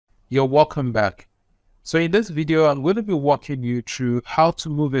You're welcome back. So in this video, I'm going to be walking you through how to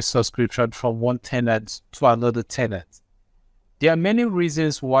move a subscription from one tenant to another tenant. There are many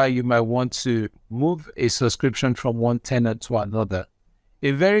reasons why you might want to move a subscription from one tenant to another.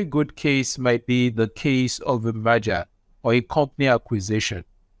 A very good case might be the case of a merger or a company acquisition.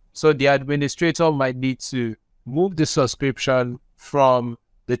 So the administrator might need to move the subscription from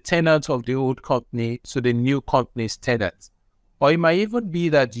the tenant of the old company to the new company's tenant. Or it might even be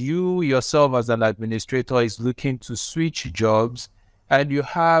that you yourself as an administrator is looking to switch jobs and you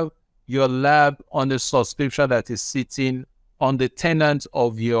have your lab on a subscription that is sitting on the tenant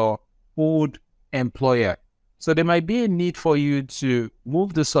of your old employer. So there might be a need for you to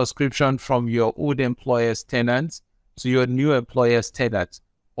move the subscription from your old employer's tenant to your new employer's tenant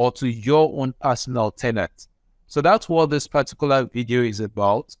or to your own personal tenant. So that's what this particular video is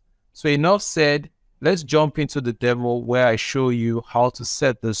about. So enough said, let's jump into the demo where I show you how to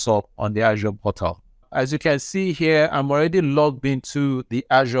set this up on the Azure portal. As you can see here, I'm already logged into the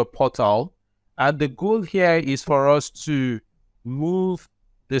Azure portal. And the goal here is for us to move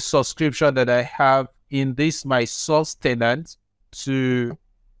the subscription that I have in this my source tenant to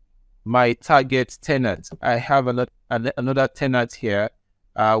my target tenant. I have another tenant here,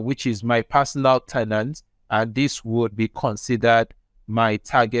 which is my personal tenant, and this would be considered my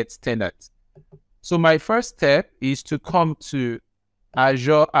target tenant. So my first step is to come to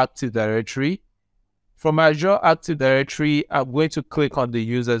Azure Active Directory. From Azure Active Directory, I'm going to click on the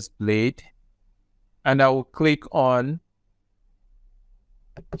user's blade, and I will click on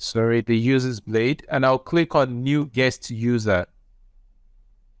the user's blade, and I'll click on new guest user.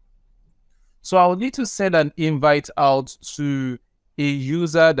 So I'll need to send an invite out to a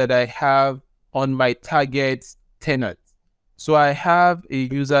user that I have on my target tenant. So I have a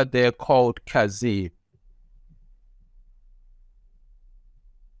user there called Kazeem.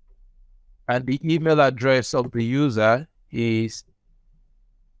 And the email address of the user is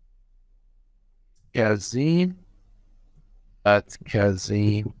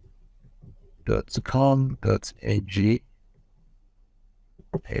kazeem@kazeem.com.ng.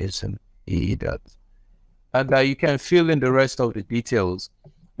 And you can fill in the rest of the details.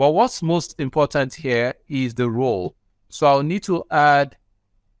 But what's most important here is the role. So I'll need to add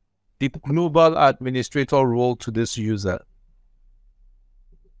the global administrator role to this user.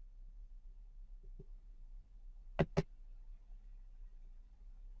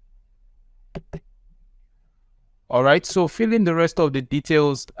 All right, so fill in the rest of the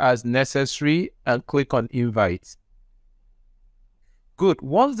details as necessary and click on invite. Good.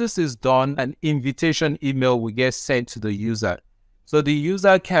 Once this is done, an invitation email will get sent to the user. So the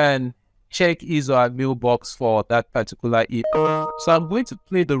user can check his or her mailbox for that particular email. So I'm going to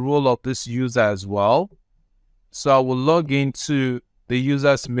play the role of this user as well. So I will log into the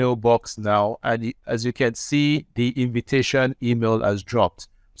user's mailbox now, and as you can see, the invitation email has dropped.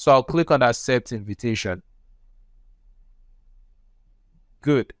 So I'll click on accept invitation.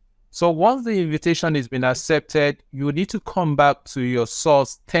 Good. So once the invitation has been accepted, you need to come back to your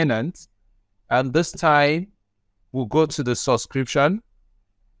source tenant, and this time we'll go to the subscription.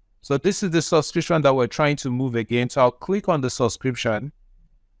 So this is the subscription that we're trying to move again. So I'll click on the subscription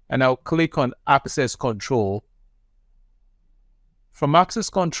and I'll click on access control. From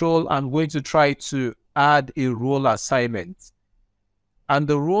access control, I'm going to try to add a role assignment. And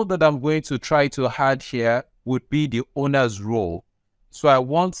the role that I'm going to try to add here would be the owner's role. So I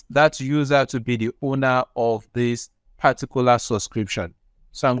want that user to be the owner of this particular subscription.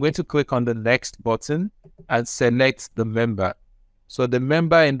 So I'm going to click on the next button and select the member. So the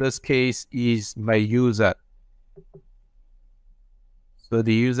member in this case is my user. So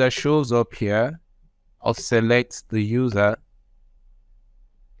the user shows up here. I'll select the user.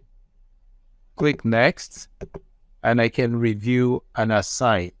 Click next, and I can review and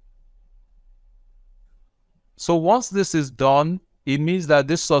assign. So once this is done, it means that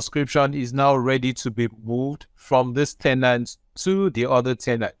this subscription is now ready to be moved from this tenant to the other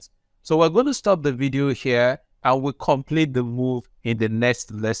tenant. So we're going to stop the video here and we'll complete the move in the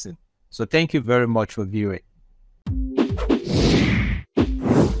next lesson. So thank you very much for viewing.